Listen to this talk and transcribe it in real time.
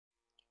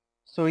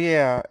So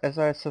yeah, as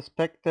I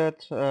suspected,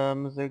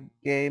 the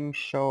game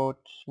showed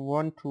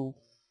 1 to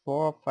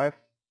 4, 5,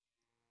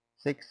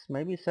 6,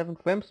 maybe 7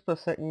 frames per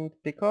second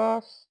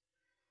because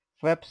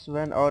Fraps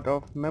ran out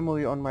of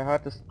memory on my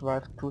hard disk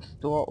drive to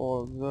store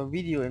all the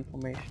video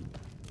information.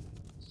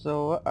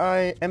 So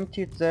I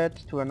emptied that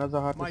to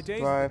another hard My disk days at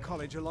the drive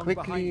college are long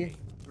behind quickly me,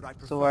 but I so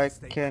prefer to I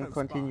stay can close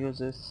by. continue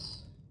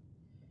this.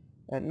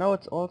 And now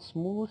it's all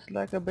smooth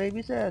like a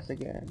baby's ass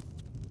again.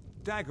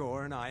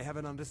 Dagor and I have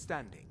an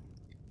understanding.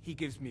 He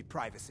gives me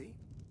privacy,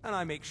 and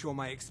I make sure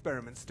my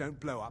experiments don't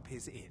blow up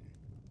his inn.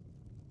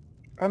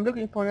 I'm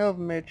looking for an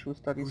elven mage who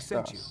studies Who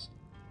sent you? stars.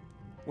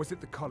 Was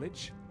it the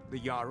college? The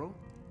Jarl?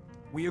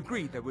 We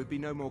agreed there would be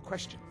no more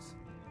questions.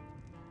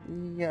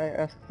 Yeah, I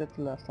asked that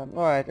the last time.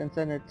 Alright, and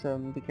then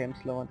it became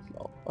slow and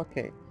slow.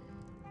 Okay.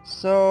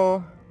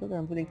 So, look,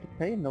 I'm willing to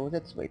pay? No,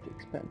 that's way too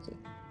expensive.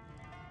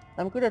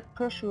 I'm good at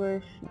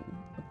persuasion.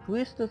 A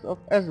priestess of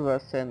Ezra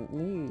sent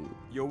me.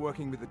 You're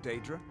working with the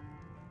Daedra?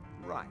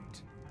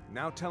 Right.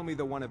 Now tell me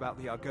the one about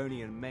the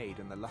Argonian maid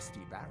and the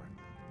lusty baron.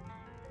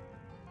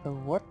 A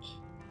what?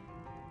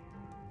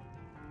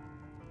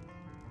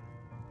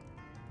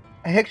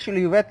 I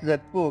actually read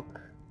that book.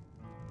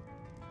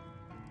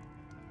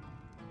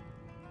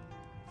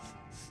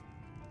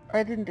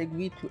 I didn't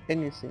agree to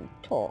anything.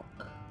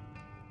 Talk.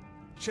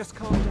 Just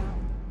calm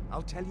down.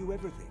 I'll tell you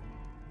everything.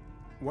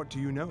 What do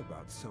you know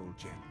about soul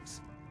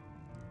gems?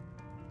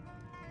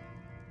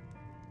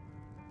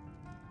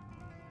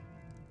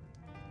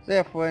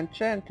 They're for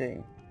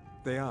enchanting.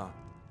 They are,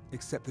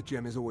 except the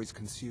gem is always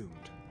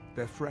consumed.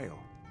 They're frail,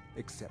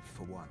 except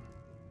for one.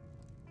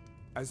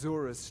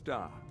 Azura's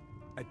Star,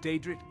 a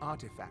Daedric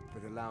artifact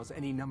that allows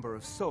any number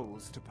of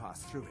souls to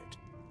pass through it.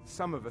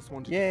 Some of us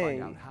wanted to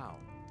find out how.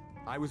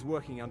 I was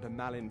working under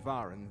Malin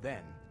Varen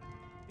then.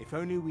 If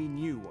only we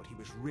knew what he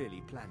was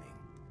really planning.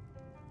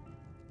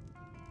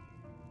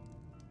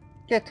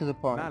 Get to the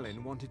point.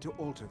 Malin wanted to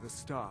alter the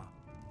star.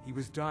 He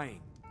was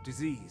dying,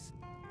 disease.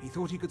 He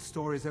thought he could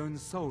store his own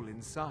soul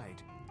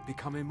inside,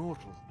 become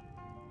immortal.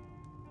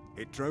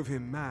 It drove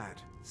him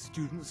mad.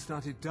 Students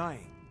started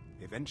dying.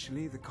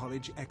 Eventually, the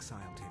college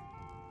exiled him.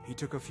 He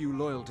took a few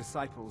loyal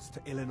disciples to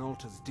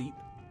Illinalta's Deep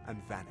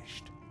and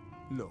vanished.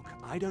 Look,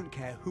 I don't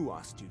care who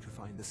asked you to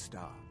find the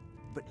star,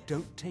 but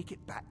don't take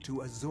it back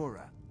to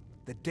Azura.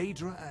 The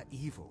Daedra are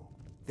evil.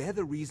 They're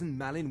the reason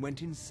Malin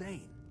went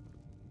insane.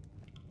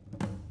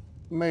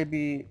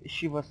 Maybe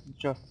she was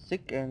just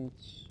sick and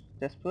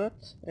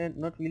desperate and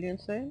not really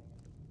insane?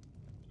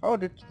 How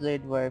did they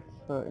drive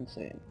her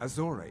insane?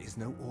 Azura is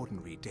no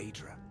ordinary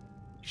Daedra.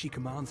 She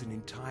commands an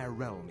entire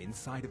realm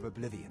inside of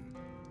Oblivion.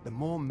 The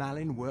more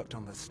Malin worked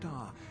on the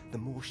star, the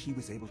more she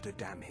was able to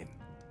damn him.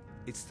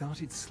 It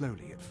started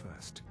slowly at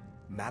first.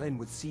 Malin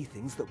would see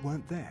things that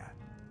weren't there.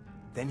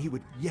 Then he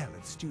would yell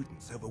at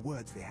students over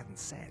words they hadn't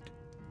said.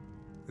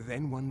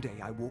 Then one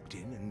day I walked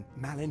in and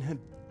Malin had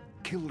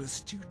killed a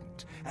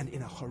student, and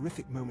in a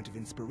horrific moment of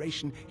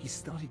inspiration, he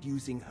started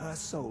using her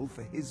soul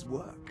for his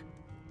work.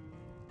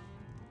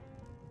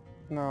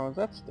 No,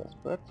 that's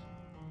desperate.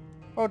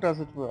 How does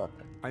it work?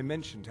 I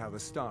mentioned how the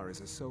star is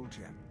a soul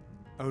gem,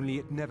 only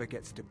it never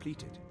gets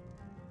depleted.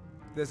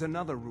 There's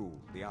another rule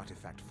the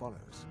artifact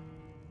follows.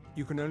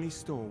 You can only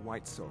store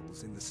white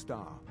souls in the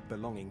star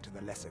belonging to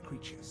the lesser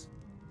creatures.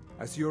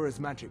 Azura's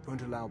magic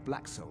won't allow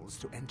black souls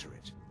to enter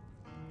it.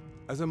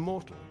 As a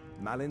mortal,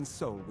 Malin's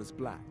soul was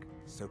black,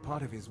 so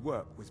part of his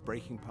work was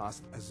breaking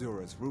past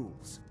Azura's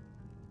rules.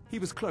 He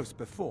was close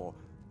before.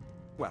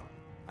 Well,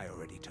 I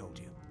already told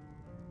you.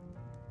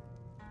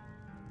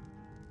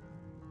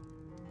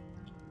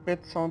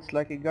 It sounds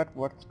like he got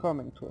what's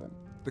coming to him.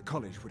 The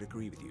college would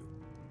agree with you.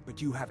 But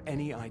do you have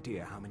any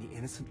idea how many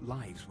innocent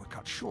lives were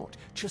cut short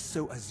just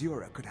so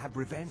Azura could have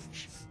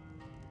revenge?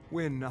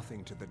 We're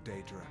nothing to the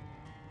Daedra.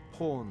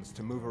 Pawns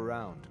to move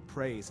around,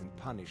 praise and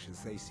punish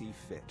as they see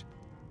fit.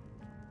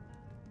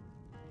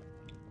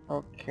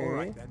 Okay. All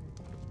right then.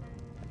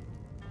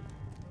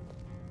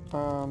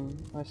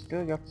 I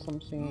still got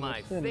something My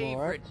within, favorite.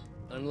 alright?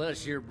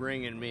 Unless you're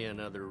bringing me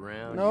another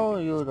round. No,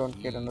 can you don't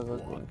keep get another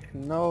drink.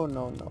 walking. No,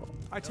 no, no.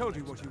 I told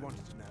you what you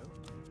wanted to know.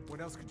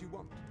 What else could you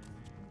want?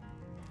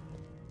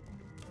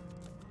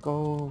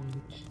 Gold.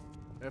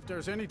 If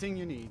there's anything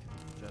you need,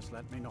 just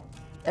let me know.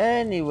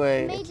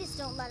 Anyway. Mages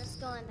don't let us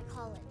go into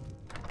college.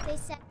 They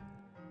said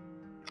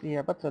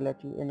Yeah, but they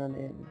let you in an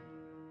inn.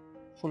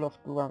 Full of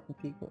drunken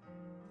people.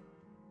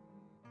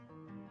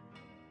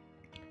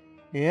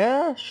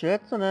 Yeah,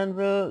 shit's an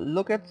anvil.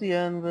 Look at the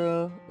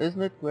anvil.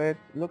 Isn't it great?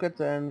 Look at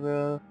the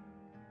anvil.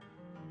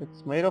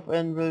 It's made of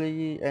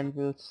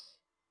anvils.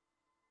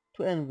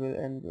 To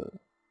anvil.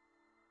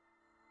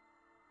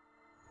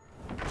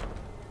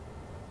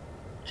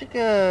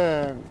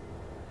 Chicken!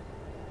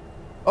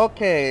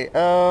 Okay,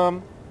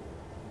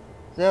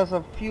 there's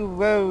a few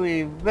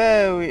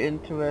very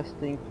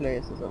interesting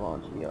places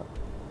around here.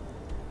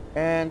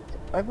 And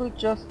I will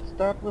just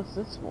start with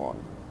this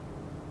one.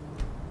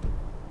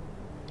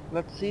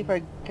 Let's see if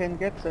I can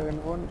get there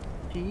in one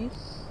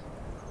piece.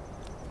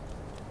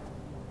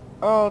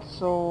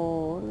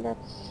 Also,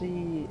 let's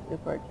see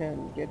if I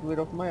can get rid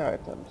of my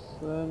items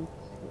and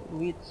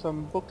read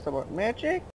some books about magic.